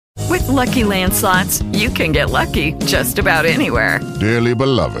Lucky Land Slots, you can get lucky just about anywhere. Dearly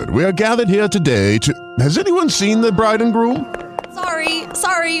beloved, we are gathered here today to... Has anyone seen the bride and groom?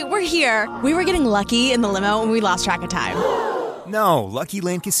 Sorry, we're here. We were getting lucky in the limo and we lost track of time. No, Lucky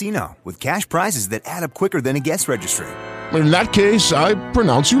Land Casino, with cash prizes that add up quicker than a guest registry. In that case, I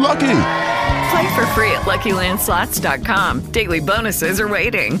pronounce you lucky. Play for free at LuckyLandSlots.com. Daily bonuses are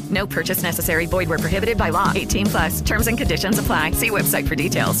waiting. No purchase necessary. Void where prohibited by law. 18+. Terms and conditions apply. See website for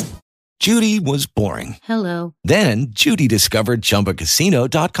details. Judy was boring. Hello. Then Judy discovered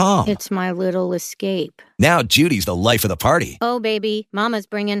ChumbaCasino.com. It's my little escape. Now Judy's the life of the party. Oh, baby, mama's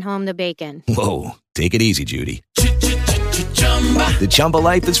bringing home the bacon. Whoa, take it easy, Judy. The Chumba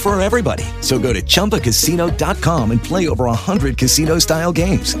life is for everybody. So go to ChumbaCasino.com and play over 100 casino-style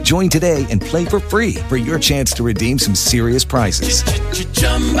games. Join today and play for free for your chance to redeem some serious prizes.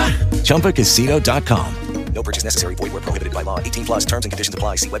 ChumbaCasino.com. No purchase necessary. Void where prohibited by law. 18+. Terms and conditions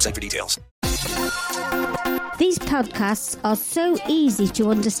apply. See website for details. These podcasts are so easy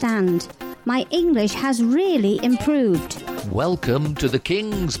to understand. My English has really improved. Welcome to the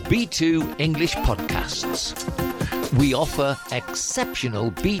King's B2 English Podcasts. We offer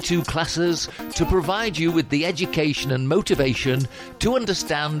exceptional B2 classes to provide you with the education and motivation to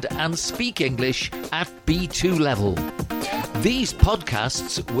understand and speak English at B2 level. These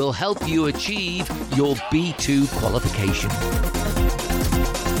podcasts will help you achieve your B2 qualification.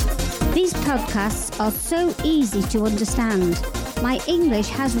 These podcasts are so easy to understand. My English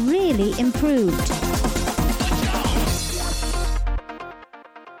has really improved.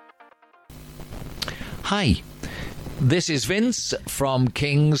 Hi, this is Vince from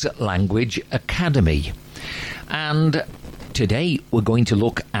King's Language Academy, and today we're going to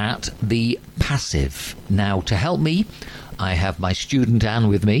look at the passive. Now, to help me, I have my student Anne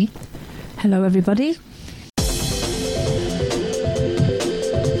with me. Hello, everybody.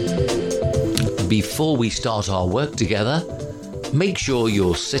 Before we start our work together, make sure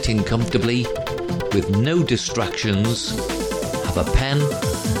you're sitting comfortably with no distractions. Have a pen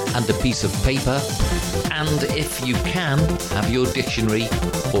and a piece of paper, and if you can, have your dictionary,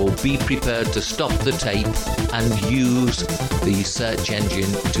 or be prepared to stop the tape and use the search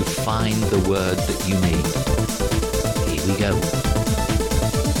engine to find the word that you need. Here we go.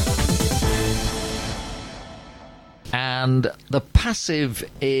 And the passive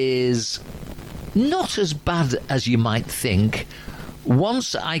is not as bad as you might think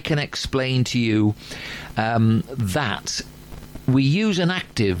once I can explain to you that we use an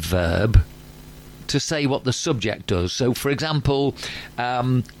active verb to say what the subject does. So, for example,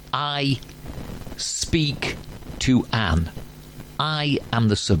 I speak to Anne. I am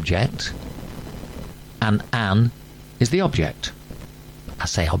the subject, and Anne is the object. I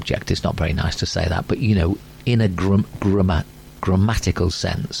say object, it's not very nice to say that, but, you know, in a grammatical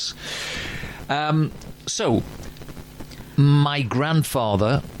sense. So, my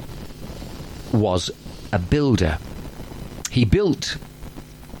grandfather was a builder. He built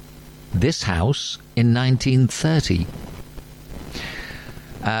this house in 1930.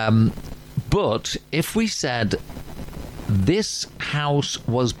 But if we said this house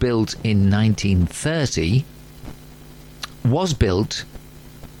was built in 1930, was built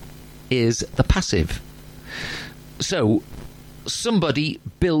is the passive. So, somebody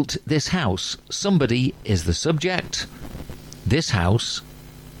built this house. Somebody is the subject. This house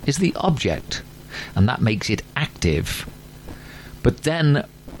is the object. And that makes it active. But then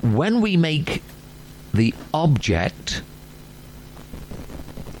when we make the object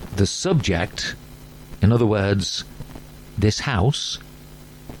the subject, in other words, this house,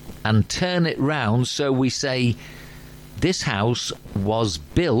 and turn it round so we say this house was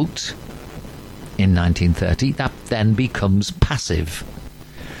built in 1930, that then becomes passive.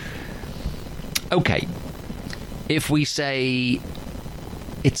 Okay, if we say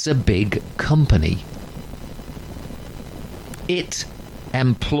it's a big company, it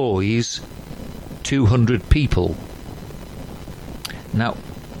employs 200 people. Now,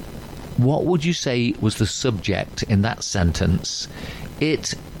 what would you say was the subject in that sentence?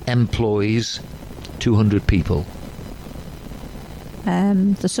 It employs 200 people.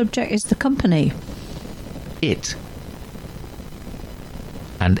 The subject is the company. It.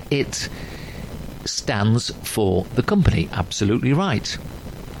 And it stands for the company. Absolutely right.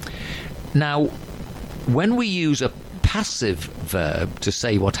 Now, when we use a passive verb to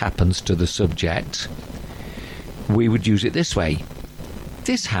say what happens to the subject, we would use it this way.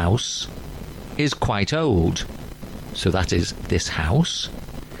 This house is quite old. So that is this house.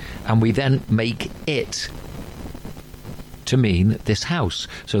 And we then make it to mean this house.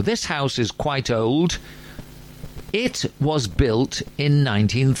 So this house is quite old. It was built in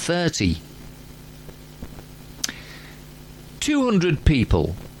 1930. 200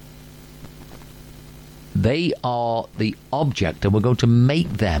 people. They are the object, and we're going to make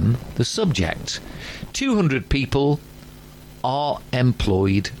them the subject. 200 people are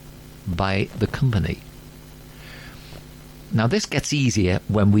employed by the company. Now, this gets easier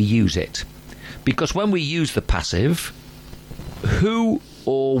when we use it, because when we use the passive, who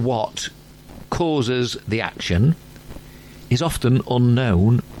or what causes the action is often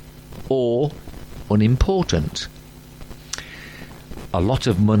unknown or unimportant. A lot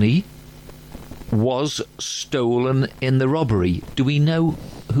of money was stolen in the robbery. Do we know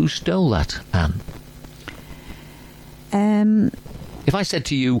who stole that, Anne? If I said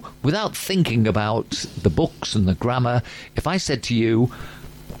to you, without thinking about the books and the grammar, if I said to you,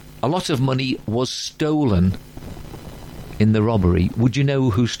 a lot of money was stolen in the robbery, would you know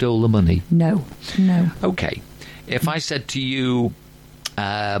who stole the money? No. Okay. If I said to you,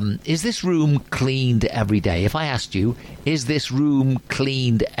 is this room cleaned every day? If I asked you, is this room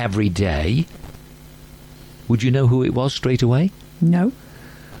cleaned every day? Would you know who it was straight away? No.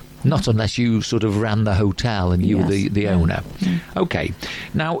 Not unless you sort of ran the hotel and you were the owner. Yeah. Okay.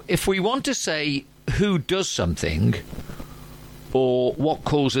 Now, if we want to say who does something or what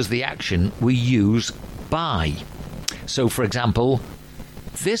causes the action, we use by. So, for example,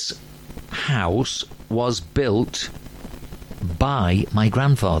 this house was built by my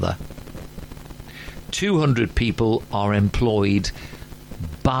grandfather. 200 people are employed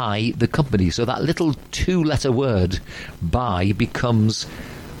by the company. So that little 2-letter word, by, becomes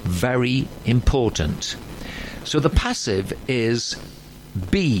very important. So the passive is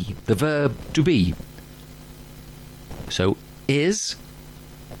be, the verb to be. So is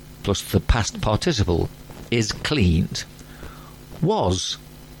plus the past participle is cleaned. Was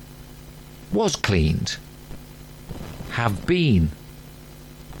cleaned. Have been.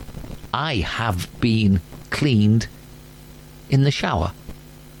 I have been cleaned in the shower.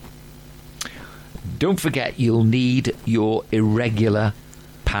 Don't forget you'll need your irregular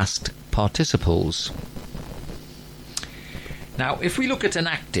past participles. Now, if we look at an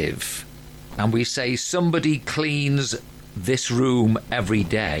active and we say somebody cleans this room every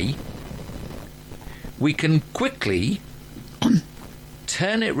day, we can quickly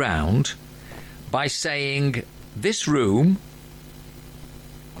turn it round by saying this room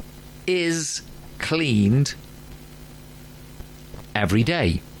is cleaned every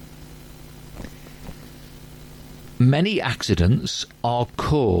day. Many accidents are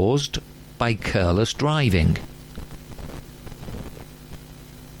caused by careless driving.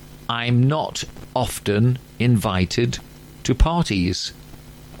 I'm not often invited to parties.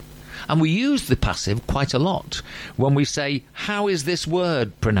 And we use the passive quite a lot when we say, how is this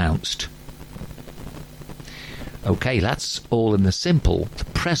word pronounced? Okay, that's all in the simple, the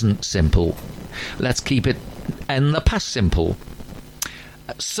present simple. Let's keep it in the past simple.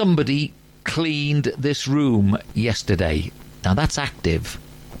 Somebody cleaned this room yesterday. Now that's active.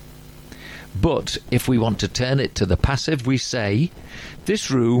 But if we want to turn it to the passive, we say, this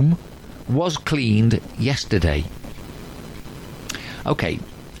room was cleaned yesterday. Okay,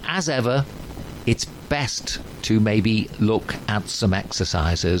 as ever, it's best to maybe look at some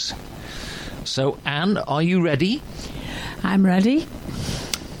exercises. So, Anne, are you ready? I'm ready.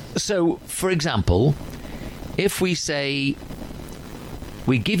 So, for example, if we say,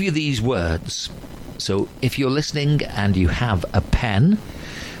 we give you these words. So if you're listening and you have a pen,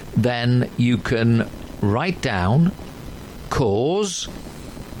 then you can write down cause,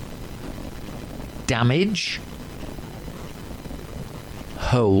 damage,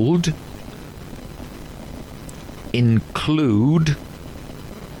 hold, include,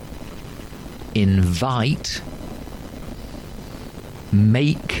 invite,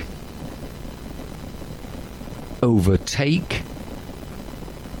 make, overtake,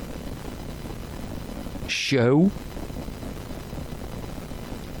 show,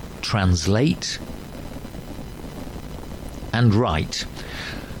 translate, and write.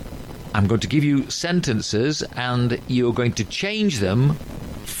 I'm going to give you sentences and you're going to change them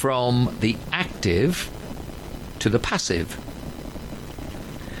from the active to the passive.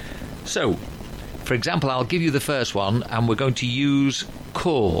 So, for example, I'll give you the first one and we're going to use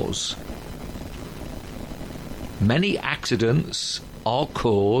cause. Many accidents are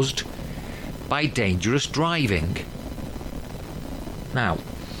caused by dangerous driving. Now,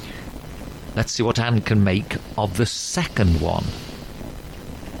 let's see what Anne can make of the second one.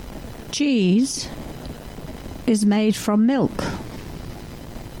 Cheese is made from milk.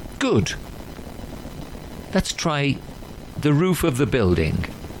 Good. Let's try the roof of the building.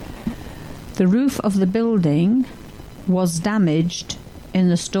 The roof of the building was damaged in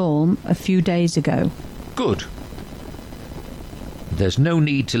the storm a few days ago. Good. There's no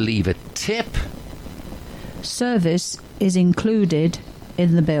need to leave a tip. Service is included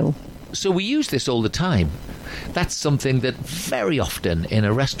in the bill. So we use this all the time. That's something that very often in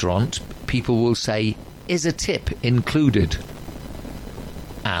a restaurant people will say, is a tip included?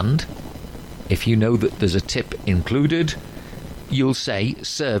 And if you know that there's a tip included, you'll say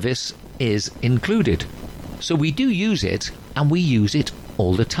service is included. So we do use it, and we use it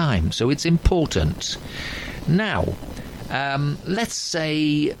all the time. So it's important. Now, let's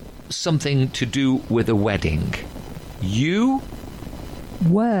say something to do with a wedding. You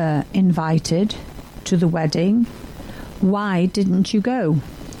were invited to the wedding. Why didn't you go?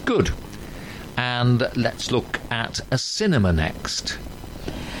 Good. And let's look at a cinema next.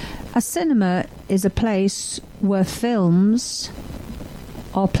 A cinema is a place where films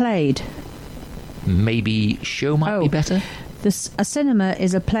are played. Maybe show might be better? A cinema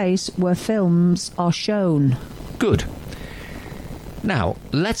is a place where films are shown. Good. Now,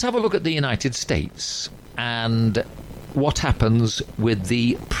 let's have a look at the United States and what happens with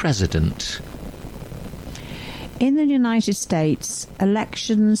the president. In the United States,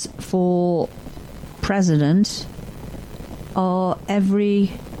 elections for president are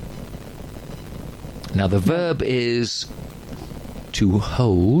every... Now, the verb is to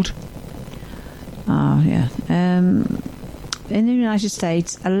hold. Oh, yeah. In the United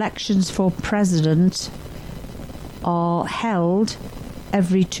States, elections for president are held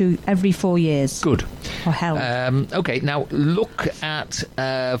every 4 years. Good. Or held. Okay, now look at,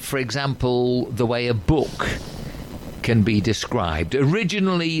 for example, the way a book can be described.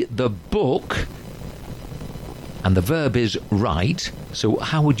 Originally, the book, and the verb is write, so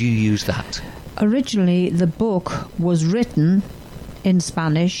how would you use that? Originally, the book was written in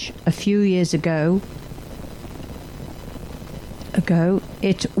Spanish a few years ago.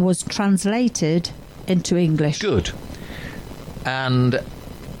 It was translated into English. Good. And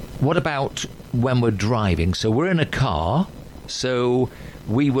what about when we're driving? So we're in a car, so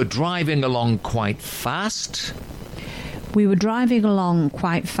we were driving along quite fast. We were driving along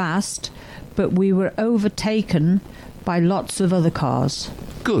quite fast, but we were overtaken by lots of other cars.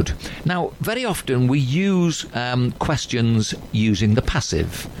 Good. Now, very often we use questions using the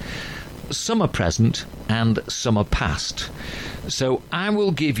passive. Some are present and some are past. So I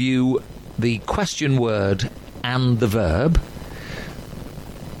will give you the question word and the verb.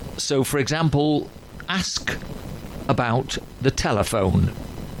 So, for example, ask about the telephone.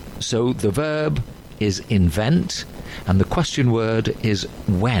 So the verb is invent and the question word is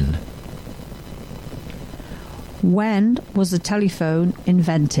when. When was the telephone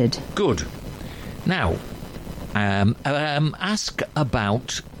invented? Good. Now, ask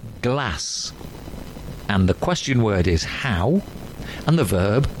about glass. And the question word is how, and the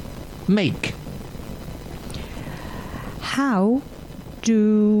verb make. How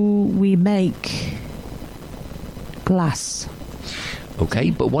do we make glass? Okay,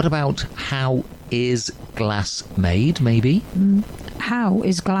 but what about how is glass made, maybe? How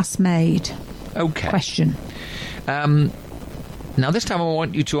is glass made? Okay. Question. Now, this time I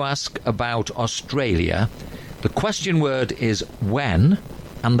want you to ask about Australia. The question word is when,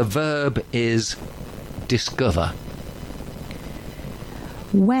 and the verb is discover.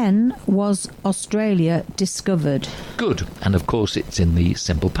 When was Australia discovered? Good. And of course it's in the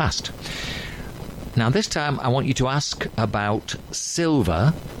simple past. Now this time I want you to ask about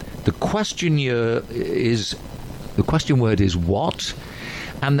silver. The question word is what,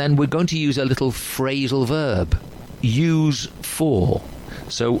 and then we're going to use a little phrasal verb. Use for.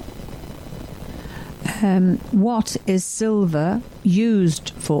 So what is silver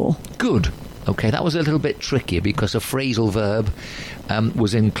used for? Good. Okay, that was a little bit tricky because a phrasal verb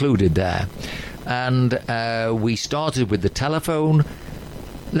was included there. And we started with the telephone.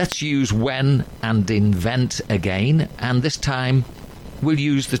 Let's use when and invent again. And this time we'll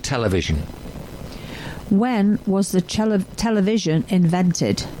use the television. When was the television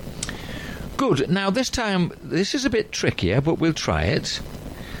invented? Good. Now this time, this is a bit trickier, but we'll try it.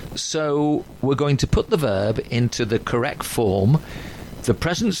 So we're going to put the verb into the correct form. The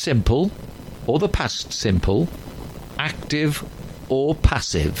present simple or the past simple, active or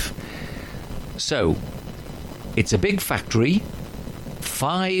passive. So, it's a big factory,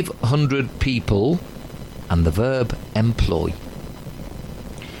 500 people, and the verb employ.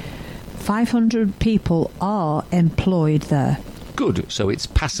 500 people are employed there. Good, so it's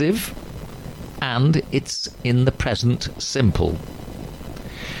passive, and it's in the present simple.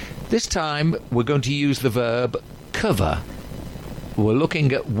 This time, we're going to use the verb cover. We're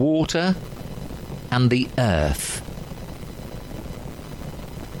looking at water and the earth.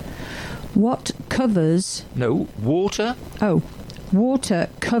 What covers... No, water. Oh, water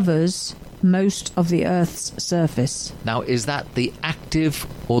covers most of the Earth's surface. Now, is that the active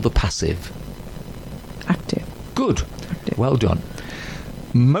or the passive? Active. Good. Active. Well done.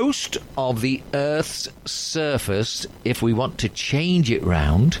 Most of the Earth's surface, if we want to change it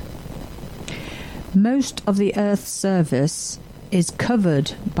round... Most of the Earth's surface is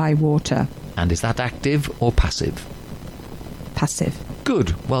covered by water. And is that active or passive? Passive.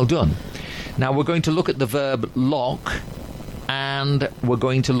 Good. Well done. Now we're going to look at the verb lock, and we're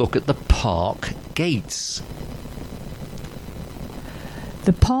going to look at the park gates.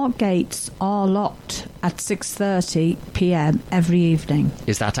 The park gates are locked at 6:30 p.m. every evening.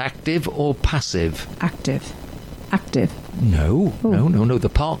 Is that active or passive? Active. Active. No, Oh. no. The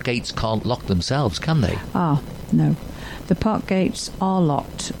park gates can't lock themselves, can they? Ah, no. The park gates are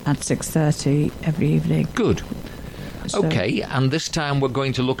locked at 6:30 every evening. Good. So- Okay, and this time we're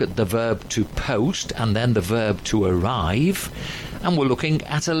going to look at the verb to post and then the verb to arrive, and we're looking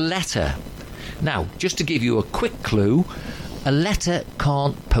at a letter. Now, just to give you a quick clue, a letter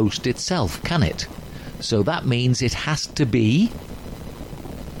can't post itself, can it? So that means it has to be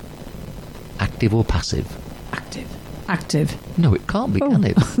active or passive. Active. Active. No, it can't be, Oh. can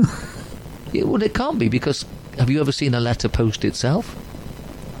it? Well, it can't be, because have you ever seen a letter post itself?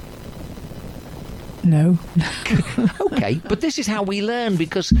 No. Okay, but this is how we learn,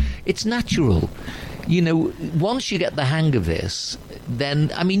 because it's natural. You know, once you get the hang of this,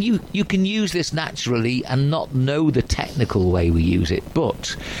 then, I mean, you can use this naturally and not know the technical way we use it.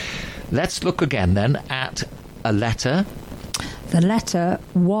 But let's look again then at a letter. The letter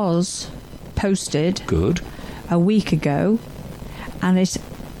was posted Good. a week ago, and it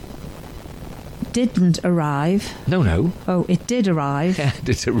didn't arrive. No. Oh, it did arrive.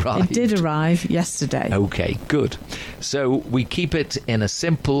 It arrived. It did arrive yesterday. Okay, good. So we keep it in a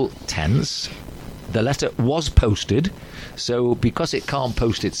simple tense. The letter was posted, so because it can't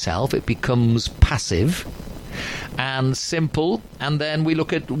post itself, it becomes passive and simple, and then we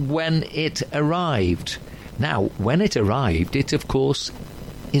look at when it arrived. Now, when it arrived, it, of course,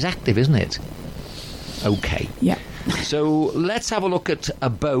 is active, isn't it? Okay. Yeah. So let's have a look at a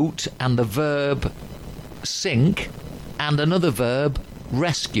boat and the verb sink and another verb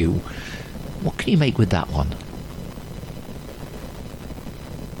rescue. What can you make with that one?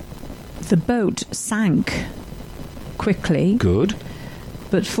 The boat sank quickly, Good.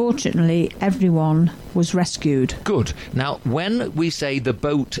 but fortunately everyone was rescued. Good. Now, when we say the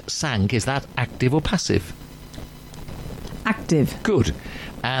boat sank, is that active or passive? Active. Good.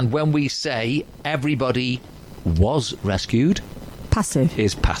 And when we say everybody was rescued, Passive.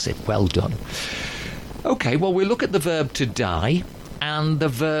 is passive. Well done. Okay, well, we look at the verb to die and the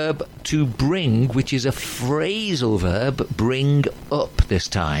verb to bring, which is a phrasal verb, bring up this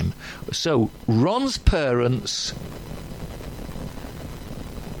time. So, Ron's parents...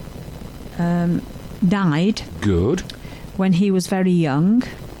 died Good. when he was very young.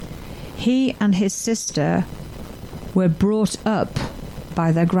 He and his sister were brought up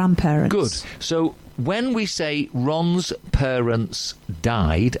by their grandparents. Good. So, when we say Ron's parents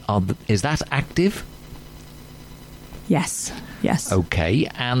died, is that active? Yes. Yes. Okay,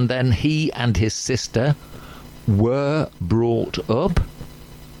 and then he and his sister were brought up.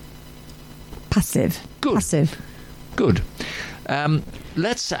 Passive. Good. Passive. Good.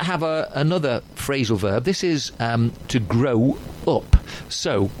 Let's have another phrasal verb. This is to grow up.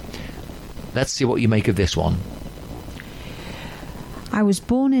 So, let's see what you make of this one. I was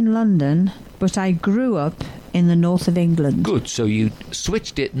born in London, but I grew up in the north of England. Good. So you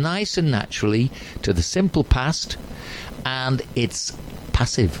switched it nice and naturally to the simple past, and it's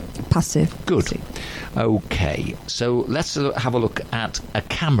passive. Passive. Good. Passive. Okay. So let's have a look at a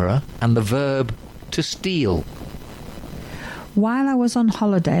camera and the verb to steal. While I was on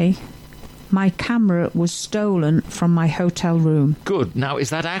holiday, my camera was stolen from my hotel room. Good. Now, is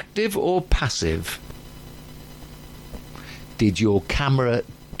that active or passive? Did your camera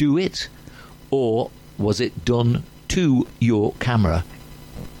do it, or was it done to your camera?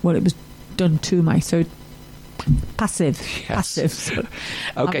 Well, it was done to my, so passive. Yes. Passive. So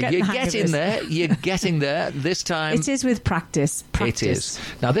Okay, you're getting there. You're getting there. This time... It is with practice. It is.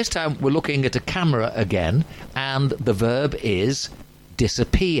 Now, this time we're looking at a camera again, and the verb is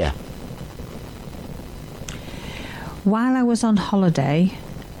disappear. While I was on holiday,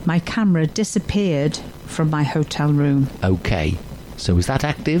 my camera disappeared from my hotel room. Okay. So is that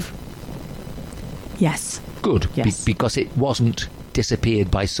active? Yes. Good. Yes. Because it wasn't disappeared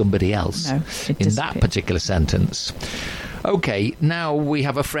by somebody else No, it in that disappeared. particular sentence. Okay, now we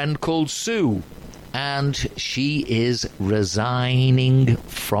have a friend called Sue. and she is resigning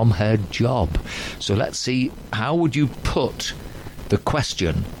from her job. So let's see, how would you put the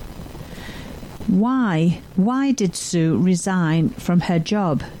question? Why did Sue resign from her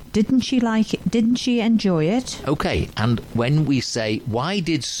job? Didn't she like it? Didn't she enjoy it? Okay, and when we say, why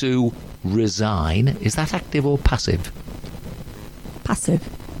did Sue resign, is that active or passive? Passive.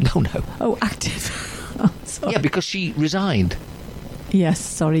 No. Oh, active. Oh, sorry. Yeah, because she resigned. Yes,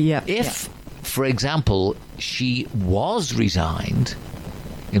 sorry, yeah. If, for example, she was resigned,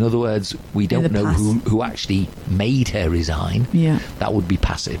 in other words, we don't know who actually made her resign, that would be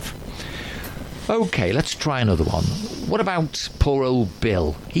passive. Okay, let's try another one. What about poor old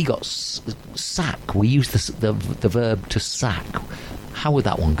Bill? He got sack. We use the verb to sack. How would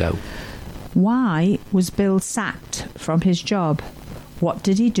that one go? Why was Bill sacked from his job? What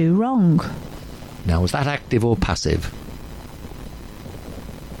did he do wrong? Now, is that active or passive?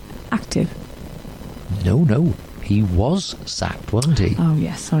 Active. No. He was sacked, wasn't he? Oh,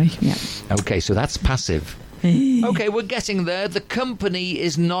 yes, sorry. Yeah. Okay, so that's passive. Okay, we're getting there. The company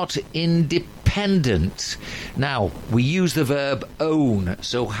is not independent. Now, we use the verb own,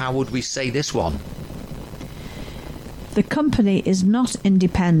 so how would we say this one? The company is not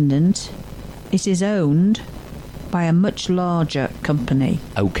independent. It is owned by a much larger company.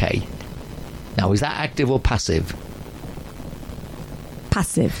 Okay. Now, is that active or passive?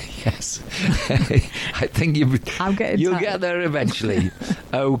 Passive. Yes. I think you'll get there eventually.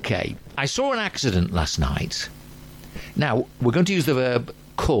 Okay. I saw an accident last night. Now, we're going to use the verb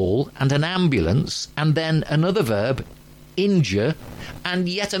call and an ambulance, and then another verb, injure, and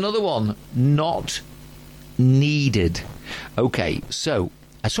yet another one, not needed. Okay, so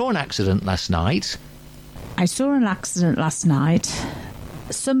I saw an accident last night.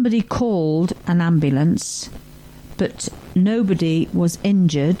 Somebody called an ambulance, but nobody was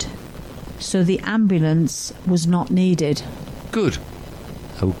injured, so the ambulance was not needed. Good.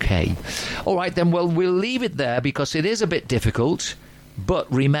 Okay. All right, then, well, we'll leave it there because it is a bit difficult.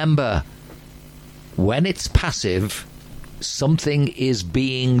 But remember, when it's passive, something is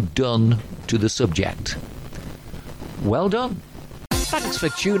being done to the subject. Well done. Thanks for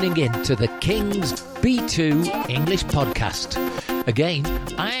tuning in to the King's B2 English Podcast. Again,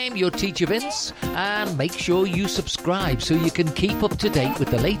 I'm your teacher Vince, and make sure you subscribe so you can keep up to date with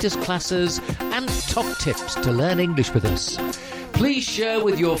the latest classes and top tips to learn English with us. Please share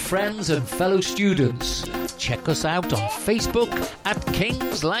with your friends and fellow students. Check us out on Facebook at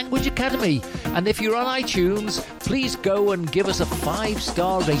King's Language Academy. And if you're on iTunes, please go and give us a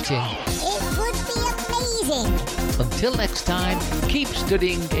 5-star rating. It would be amazing. Until next time, keep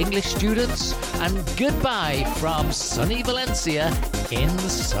studying English, students, and goodbye from sunny Valencia in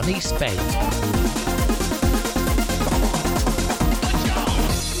sunny Spain.